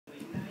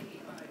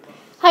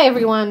Hi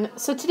everyone.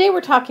 So today we're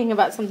talking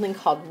about something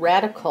called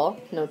radical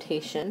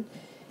notation,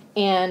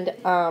 and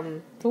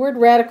the word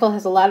radical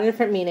has a lot of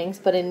different meanings,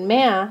 but in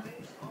math,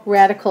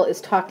 radical is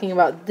talking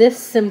about this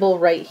symbol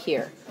right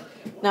here.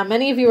 Now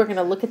many of you are going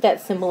to look at that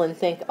symbol and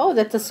think, oh,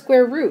 that's a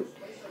square root.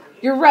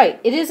 You're right,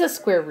 it is a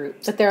square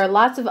root, but there are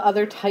lots of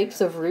other types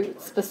of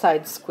roots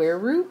besides square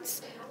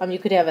roots. You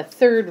could have a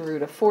third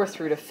root, a fourth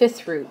root, a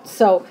fifth root.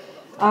 So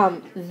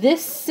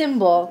this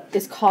symbol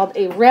is called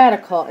a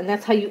radical, and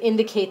that's how you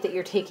indicate that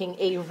you're taking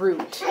a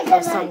root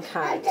of some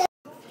kind.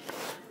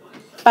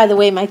 By the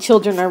way, my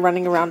children are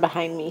running around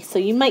behind me, so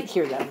you might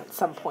hear them at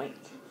some point.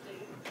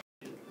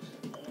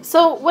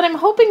 So what I'm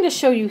hoping to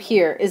show you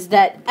here is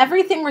that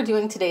everything we're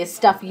doing today is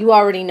stuff you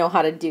already know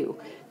how to do.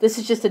 This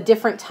is just a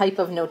different type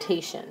of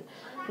notation.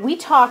 We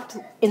talked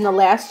in the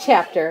last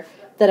chapter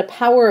that a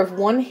power of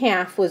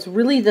 1/2 was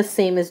really the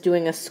same as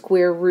doing a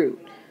square root.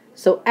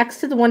 So x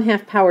to the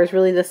 1/2 power is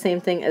really the same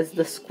thing as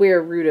the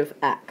square root of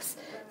x.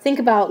 Think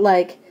about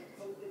like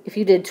if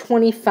you did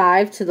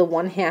 25 to the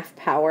 1/2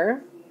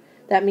 power,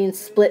 that means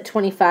split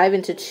 25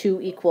 into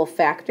 2 equal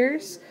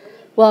factors.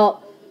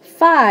 Well,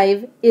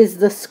 5 is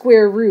the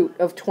square root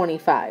of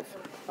 25.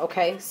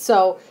 Okay,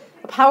 so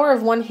a power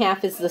of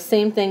 1/2 is the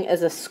same thing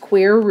as a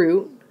square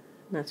root.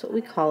 That's what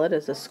we call it,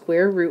 as a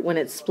square root when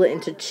it's split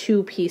into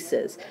 2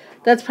 pieces.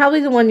 That's probably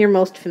the one you're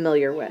most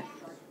familiar with.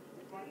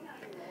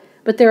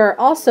 But there are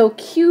also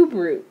cube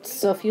roots.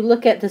 So if you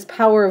look at this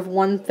power of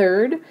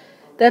 1/3,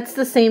 that's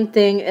the same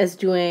thing as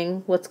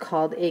doing what's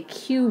called a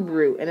cube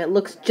root. And it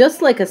looks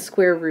just like a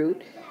square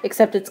root,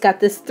 except it's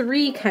got this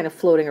 3 kind of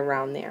floating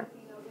around there.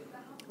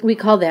 We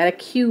call that a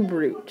cube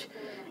root.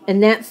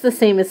 And that's the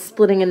same as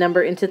splitting a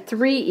number into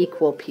 3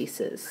 equal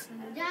pieces.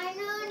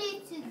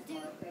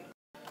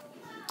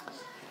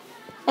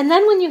 And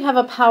then when you have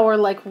a power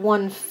like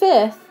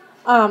 1/5,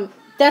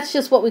 that's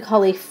just what we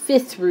call a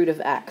fifth root of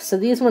x. So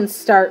these ones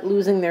start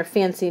losing their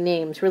fancy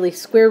names. Really,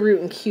 square root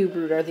and cube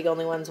root are the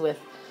only ones with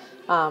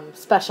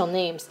special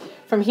names.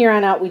 From here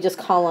on out, we just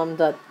call them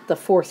the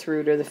fourth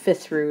root or the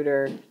fifth root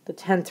or the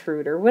 10th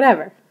root or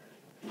whatever.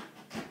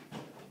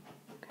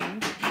 Okay.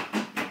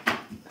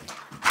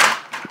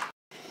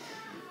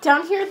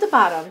 Down here at the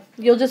bottom,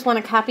 you'll just want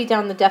to copy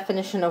down the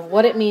definition of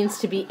what it means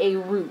to be a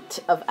root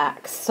of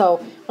x. So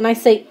when I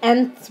say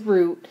nth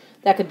root,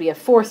 that could be a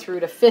fourth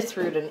root, a fifth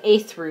root, an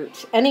eighth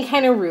root, any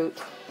kind of root.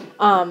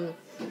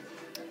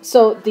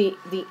 So the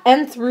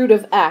nth root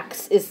of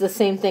x is the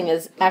same thing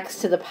as x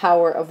to the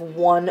power of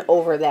 1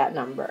 over that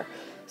number.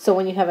 So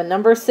when you have a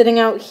number sitting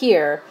out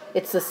here,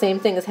 it's the same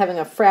thing as having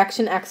a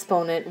fraction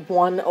exponent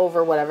 1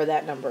 over whatever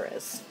that number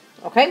is.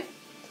 Okay?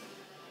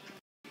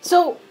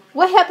 So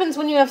what happens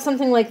when you have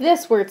something like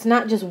this where it's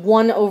not just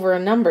 1 over a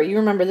number? You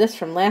remember this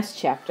from last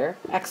chapter,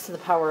 x to the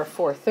power of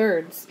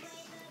 4/3.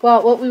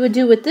 Well, what we would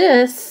do with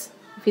this,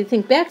 if you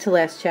think back to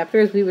last chapter,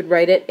 is we would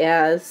write it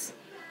as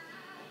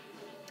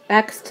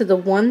x to the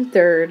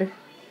 1/3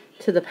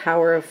 to the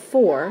power of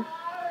 4.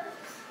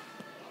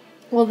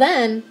 Well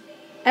then,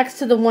 x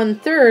to the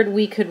 1/3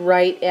 we could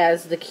write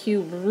as the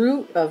cube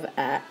root of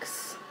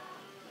x,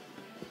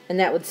 and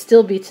that would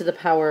still be to the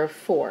power of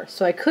 4.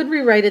 So I could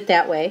rewrite it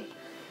that way,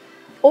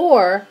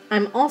 or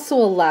I'm also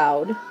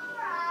allowed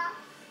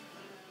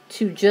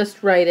to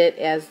just write it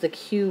as the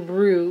cube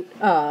root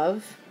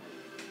of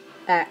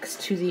x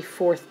to the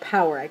 4th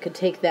power. I could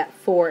take that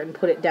 4 and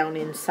put it down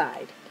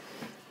inside.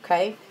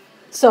 Okay?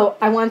 So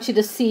I want you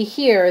to see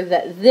here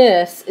that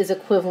this is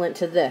equivalent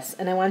to this,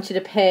 and I want you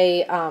to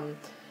pay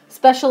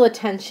special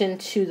attention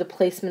to the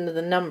placement of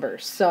the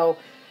numbers. So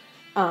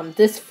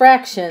this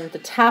fraction, the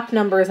top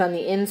number is on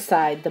the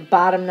inside, the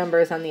bottom number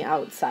is on the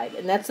outside.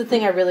 And that's the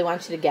thing I really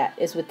want you to get,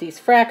 is with these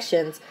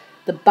fractions,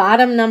 the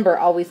bottom number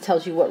always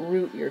tells you what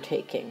root you're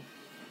taking.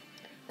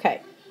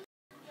 Okay.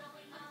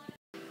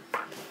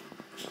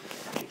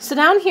 So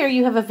down here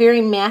you have a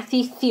very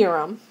mathy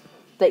theorem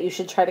that you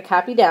should try to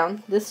copy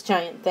down, this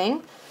giant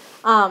thing.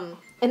 And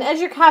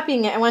as you're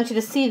copying it, I want you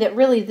to see that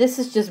really this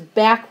is just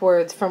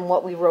backwards from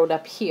what we wrote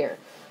up here.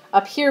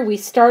 Up here we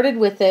started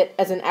with it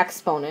as an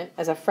exponent,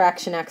 as a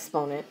fraction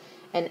exponent,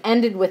 and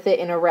ended with it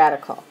in a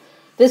radical.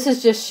 This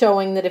is just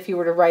showing that if you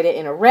were to write it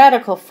in a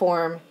radical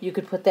form, you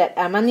could put that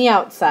m on the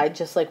outside,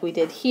 just like we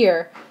did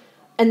here,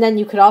 and then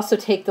you could also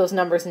take those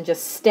numbers and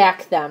just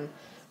stack them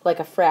like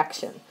a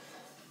fraction.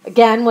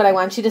 Again, what I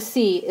want you to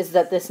see is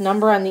that this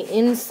number on the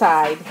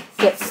inside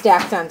gets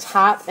stacked on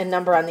top and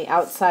number on the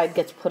outside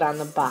gets put on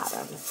the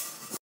bottom.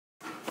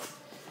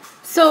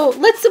 So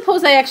let's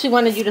suppose I actually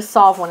wanted you to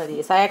solve one of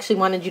these. I actually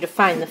wanted you to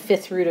find the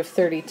fifth root of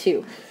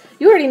 32.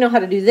 You already know how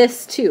to do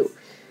this too,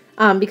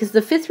 because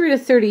the fifth root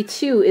of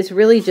 32 is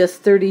really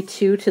just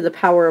 32 to the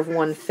power of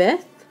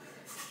 1/5.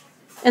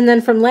 And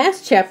then from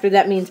last chapter,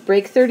 that means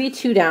break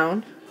 32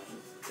 down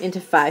into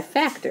 5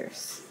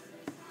 factors.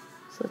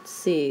 Let's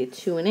see,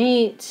 2 and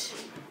 8,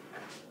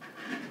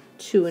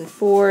 2 and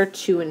 4,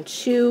 2 and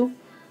 2.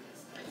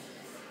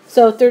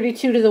 So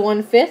 32 to the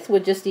 1/5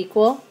 would just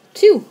equal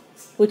 2,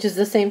 which is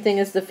the same thing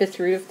as the fifth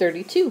root of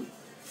 32.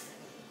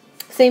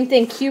 Same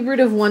thing, cube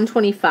root of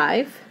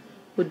 125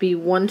 would be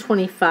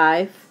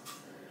 125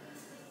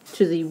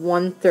 to the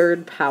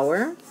 1/3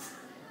 power.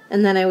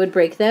 And then I would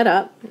break that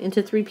up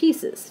into 3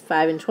 pieces.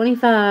 5 and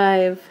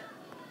 25,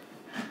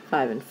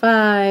 5 and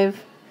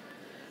 5.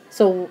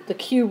 So the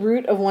cube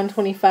root of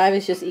 125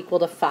 is just equal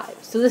to 5.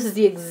 So this is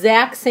the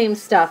exact same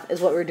stuff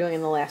as what we were doing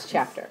in the last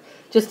chapter.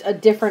 Just a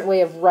different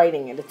way of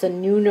writing it. It's a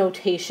new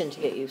notation to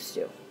get used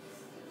to.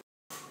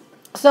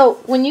 So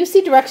when you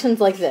see directions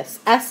like this,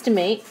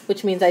 estimate,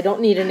 which means I don't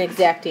need an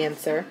exact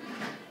answer.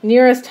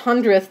 Nearest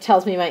hundredth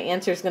tells me my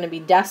answer is going to be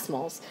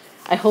decimals.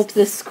 I hope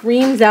this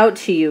screams out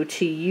to you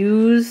to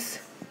use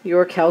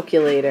your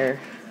calculator.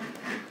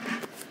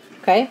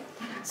 Okay?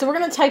 So we're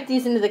going to type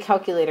these into the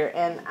calculator,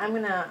 and I'm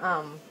going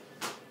to,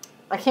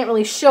 I can't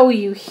really show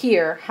you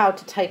here how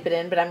to type it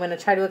in, but I'm going to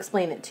try to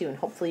explain it to you, and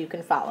hopefully you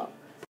can follow.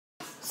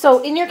 So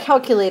in your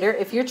calculator,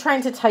 if you're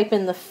trying to type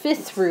in the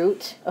 5th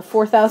root of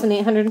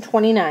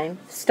 4,829,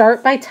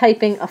 start by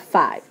typing a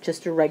 5,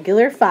 just a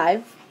regular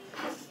 5.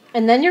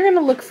 And then you're going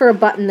to look for a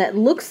button that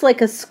looks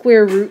like a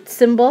square root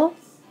symbol,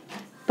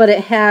 but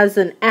it has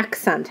an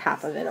X on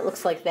top of it. It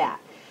looks like that.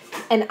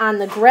 And on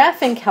the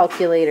graphing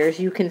calculators,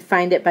 you can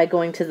find it by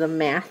going to the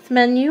Math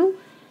menu.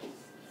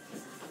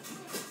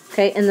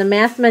 Okay, and the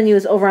Math menu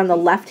is over on the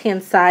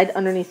left-hand side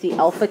underneath the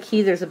alpha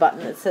key. There's a button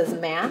that says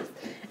Math,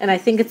 and I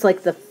think it's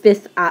like the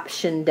 5th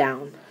option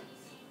down,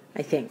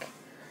 I think.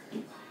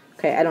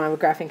 Okay, I don't have a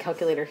graphing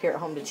calculator here at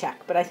home to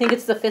check, but I think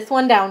it's the 5th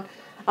one down.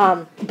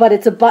 But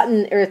it's a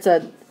button, or it's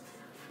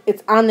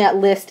on that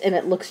list, and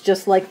it looks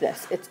just like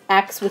this. It's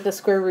X with a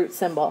square root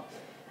symbol,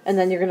 and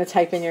then you're going to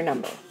type in your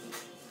number,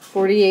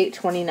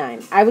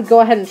 4829. I would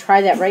go ahead and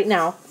try that right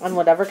now on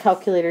whatever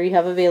calculator you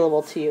have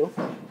available to you,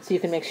 so you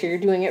can make sure you're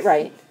doing it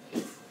right.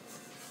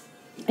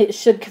 It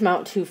should come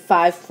out to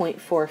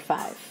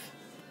 5.45.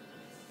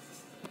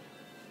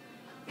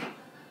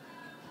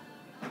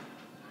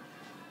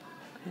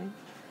 Okay.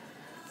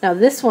 Now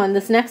this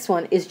next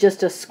one is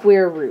just a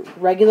square root,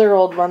 regular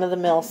old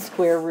run-of-the-mill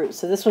square root.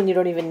 So this one you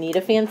don't even need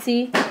a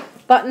fancy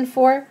button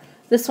for.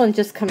 This one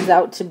just comes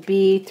out to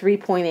be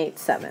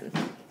 3.87.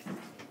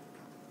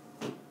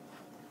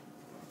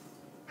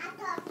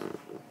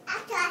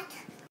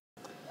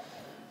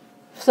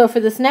 So for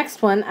this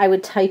next one, I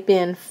would type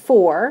in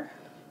 4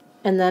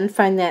 and then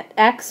find that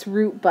X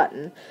root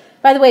button.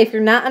 By the way, if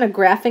you're not on a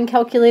graphing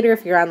calculator,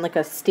 if you're on like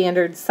a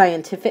standard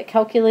scientific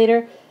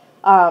calculator,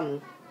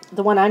 the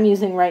one I'm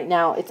using right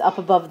now, it's up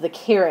above the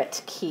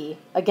caret key.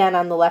 Again,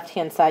 on the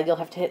left-hand side, you'll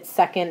have to hit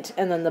second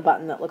and then the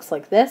button that looks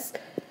like this.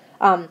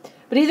 But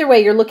either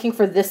way, you're looking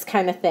for this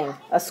kind of thing,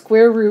 a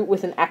square root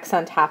with an X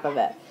on top of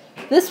it.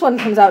 This one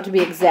comes out to be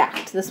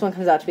exact. This one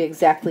comes out to be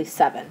exactly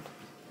 7.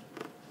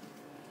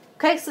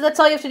 Okay, so that's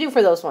all you have to do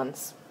for those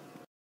ones.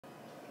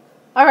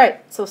 All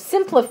right, so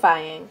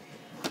simplifying.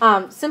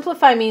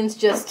 Simplify means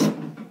just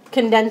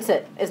condense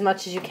it as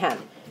much as you can.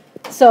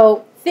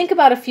 So think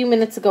about a few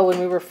minutes ago when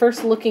we were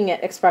first looking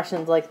at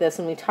expressions like this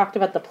and we talked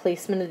about the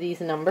placement of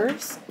these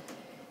numbers.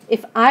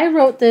 If I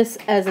wrote this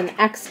as an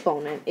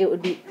exponent, it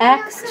would be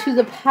x to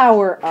the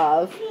power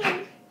of,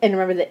 and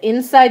remember the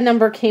inside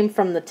number came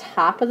from the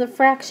top of the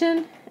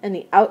fraction and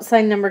the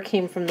outside number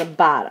came from the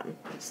bottom.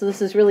 So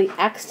this is really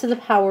x to the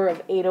power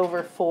of 8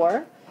 over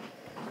 4.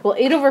 Well,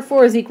 8 over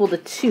 4 is equal to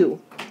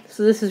 2.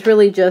 So this is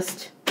really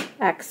just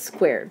x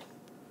squared.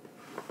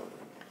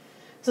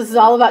 So this is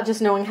all about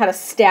just knowing how to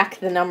stack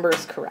the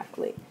numbers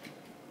correctly.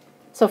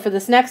 So for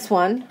this next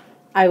one,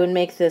 I would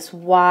make this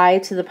y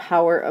to the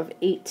power of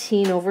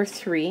 18 over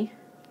 3.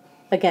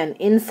 Again,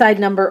 inside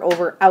number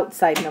over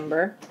outside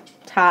number,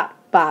 top,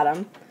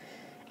 bottom.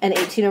 And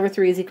 18 over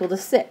 3 is equal to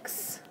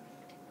 6.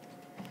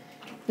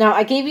 Now,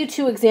 I gave you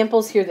 2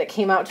 examples here that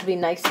came out to be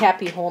nice,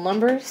 happy whole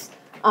numbers.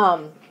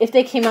 If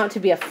they came out to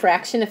be a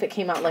fraction, if it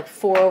came out like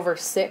 4 over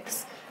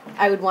 6,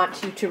 I would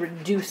want you to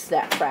reduce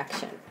that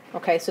fraction.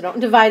 Okay, so don't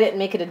divide it and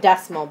make it a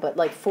decimal, but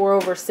like 4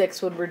 over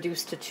 6 would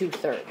reduce to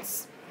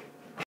 2/3.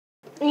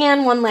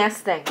 And one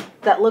last thing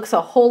that looks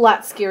a whole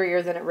lot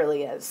scarier than it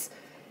really is.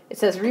 It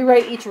says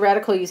rewrite each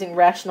radical using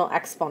rational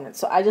exponents.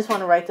 So I just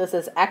want to write this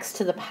as x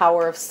to the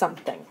power of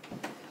something.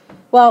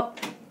 Well,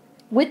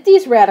 with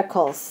these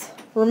radicals,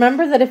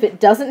 remember that if it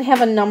doesn't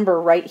have a number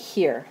right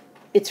here,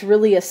 it's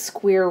really a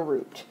square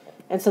root.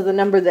 And so the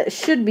number that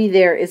should be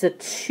there is a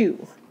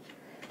 2.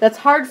 That's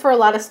hard for a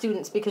lot of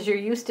students because you're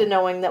used to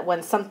knowing that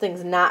when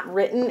something's not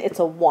written, it's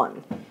a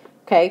 1.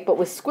 Okay, but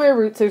with square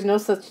roots, there's no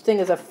such thing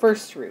as a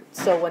first root.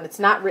 So when it's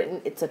not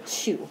written, it's a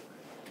 2.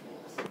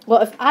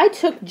 Well, if I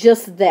took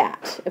just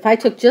that, if I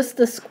took just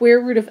the square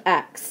root of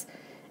x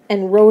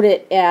and wrote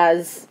it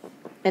as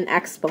an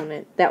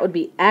exponent, that would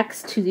be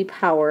x to the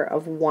power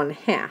of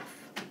 1/2.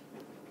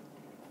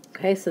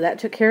 Okay, so that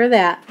took care of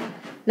that.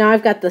 Now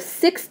I've got the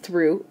 6th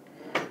root.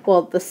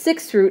 Well, the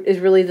 6th root is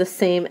really the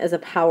same as a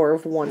power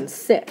of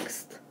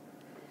 1/6.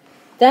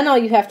 Then all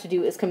you have to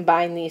do is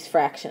combine these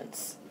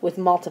fractions with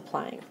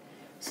multiplying.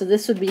 So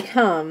this would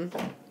become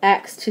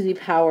x to the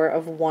power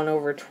of 1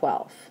 over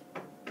 12.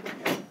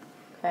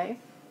 Okay?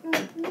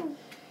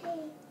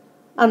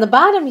 On the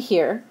bottom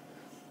here,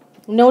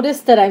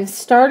 notice that I'm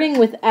starting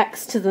with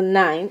x to the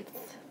 9th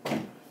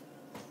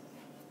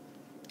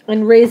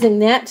and raising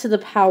that to the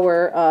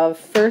power of,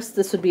 first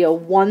this would be a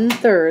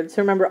 1/3.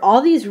 So remember,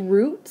 all these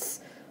roots,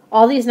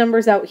 all these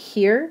numbers out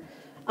here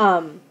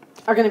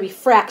are going to be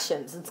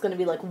fractions. It's going to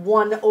be like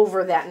 1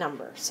 over that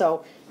number.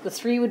 So the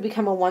 3 would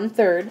become a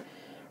 1/3.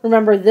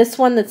 Remember, this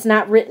one that's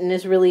not written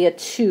is really a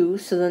 2,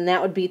 so then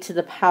that would be to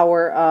the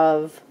power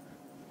of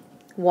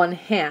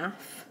 1/2.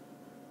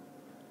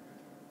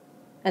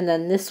 And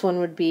then this one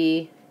would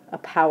be a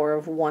power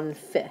of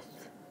 1/5.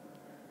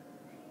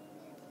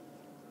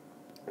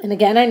 And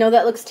again, I know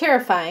that looks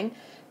terrifying,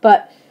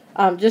 but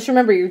just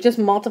remember, you're just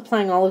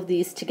multiplying all of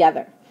these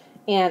together.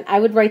 And I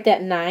would write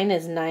that 9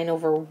 as 9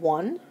 over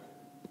 1.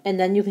 And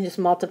then you can just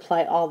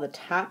multiply all the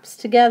tops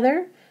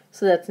together.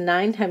 So that's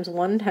 9 times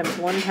 1 times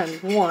 1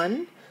 times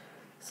 1.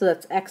 So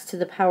that's x to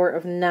the power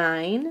of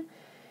 9.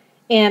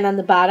 And on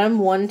the bottom,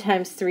 1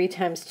 times 3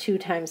 times 2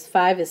 times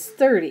 5 is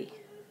 30.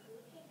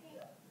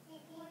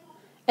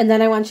 And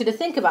then I want you to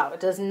think about it.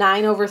 Does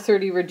 9 over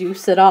 30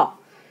 reduce at all?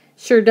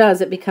 Sure does.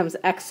 It becomes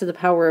x to the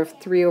power of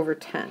 3 over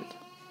 10.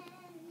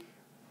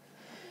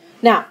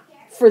 Now,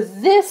 for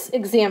this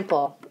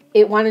example,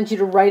 it wanted you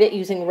to write it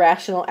using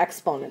rational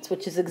exponents,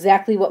 which is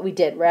exactly what we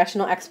did.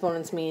 Rational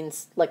exponents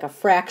means like a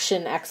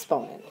fraction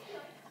exponent.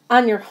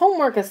 On your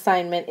homework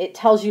assignment, it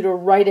tells you to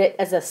write it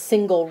as a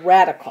single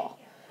radical,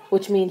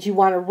 which means you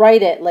want to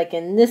write it like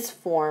in this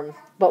form,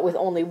 but with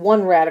only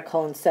one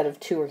radical instead of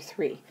 2 or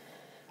 3.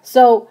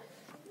 So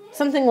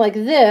something like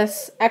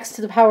this, x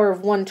to the power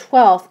of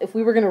 1/12, if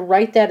we were going to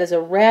write that as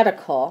a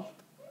radical,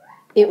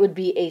 it would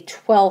be a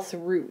 12th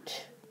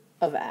root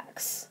of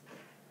x.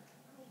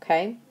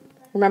 Okay?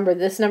 Remember,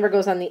 this number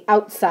goes on the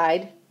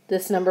outside.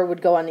 This number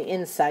would go on the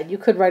inside. You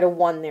could write a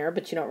 1 there,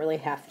 but you don't really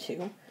have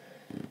to.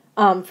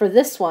 For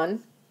this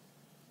one,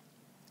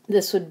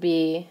 this would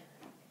be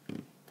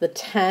the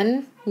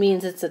 10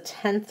 means it's a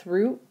 10th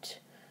root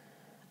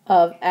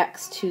of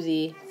x to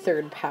the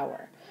 3rd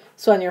power.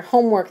 So on your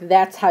homework,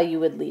 that's how you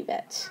would leave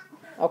it.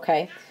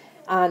 Okay?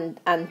 On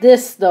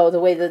this, though, the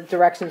way the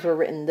directions were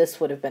written, this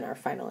would have been our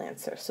final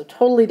answer. So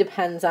totally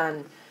depends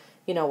on,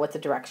 you know, what the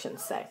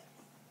directions say.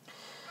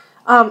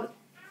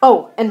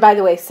 Oh, and by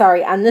the way,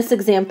 sorry, on this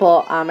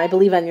example, I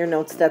believe on your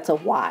notes that's a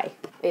y.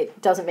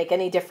 It doesn't make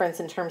any difference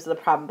in terms of the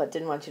problem, but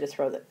didn't want that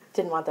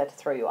to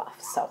throw you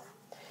off. So,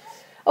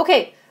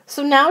 okay,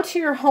 so now to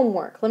your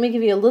homework. Let me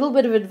give you a little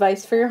bit of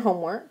advice for your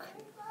homework.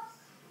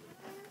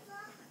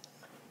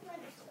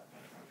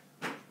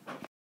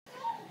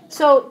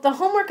 So the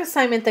homework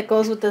assignment that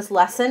goes with this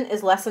lesson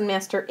is Lesson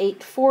Master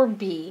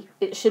 8-4B.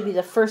 It should be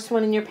the first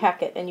one in your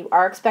packet, and you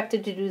are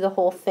expected to do the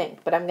whole thing,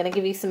 but I'm going to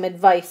give you some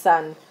advice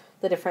on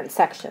the different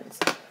sections.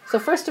 So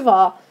first of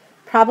all,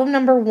 problem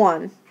number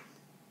 1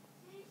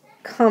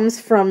 comes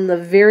from the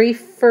very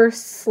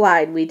first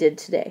slide we did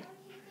today.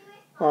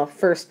 Well,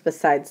 first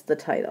besides the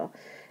title.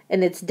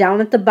 And it's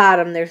down at the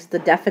bottom. There's the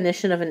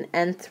definition of an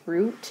nth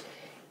root.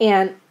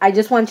 And I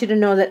just want you to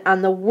know that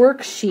on the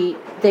worksheet,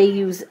 they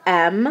use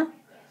m.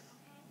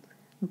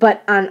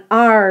 But on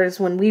ours,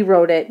 when we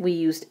wrote it, we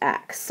used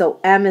x. So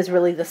m is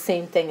really the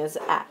same thing as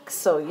x.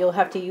 So you'll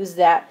have to use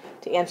that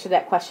to answer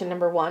that question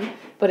number 1.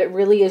 But it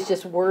really is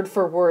just word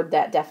for word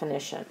that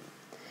definition.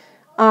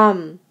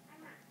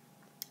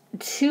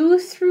 2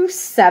 through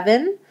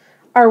 7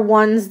 are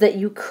ones that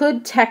you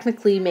could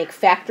technically make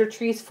factor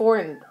trees for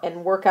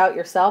and work out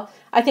yourself.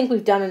 I think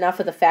we've done enough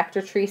of the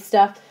factor tree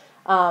stuff.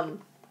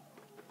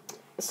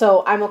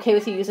 So I'm okay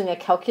with you using a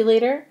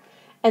calculator.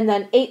 And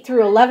then 8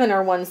 through 11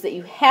 are ones that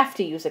you have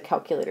to use a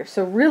calculator.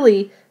 So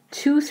really,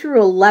 2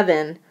 through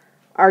 11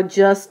 are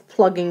just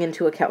plugging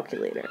into a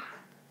calculator.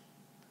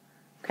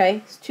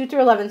 Okay, so 2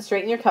 through 11,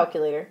 straight in your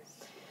calculator.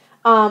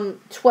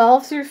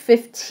 12 through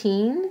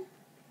 15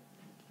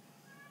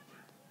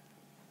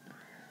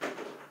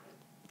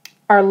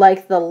 are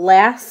like the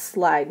last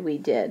slide we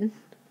did.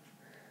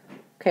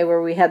 Okay,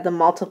 where we had the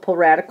multiple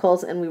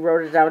radicals and we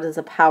wrote it out as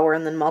a power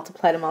and then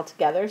multiplied them all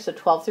together. So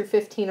 12 through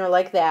 15 are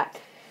like that.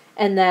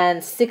 And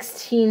then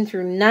 16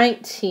 through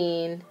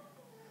 19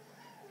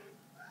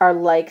 are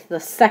like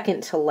the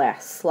second to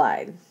last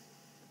slide.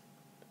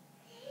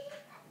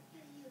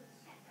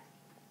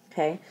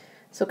 Okay,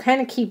 so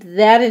kind of keep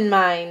that in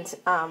mind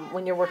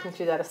when you're working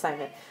through that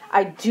assignment.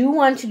 I do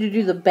want you to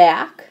do the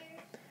back.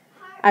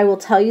 I will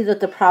tell you that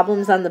the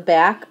problems on the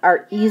back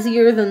are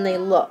easier than they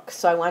look,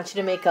 so I want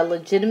you to make a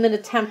legitimate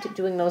attempt at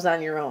doing those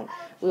on your own.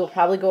 We will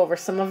probably go over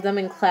some of them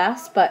in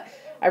class, but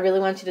I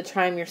really want you to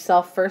try them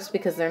yourself first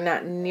because they're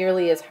not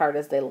nearly as hard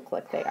as they look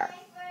like they are.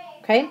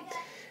 Okay?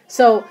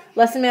 So,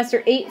 Lesson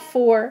Master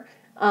 8-4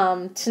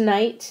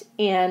 tonight,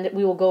 and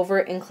we will go over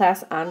it in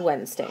class on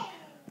Wednesday.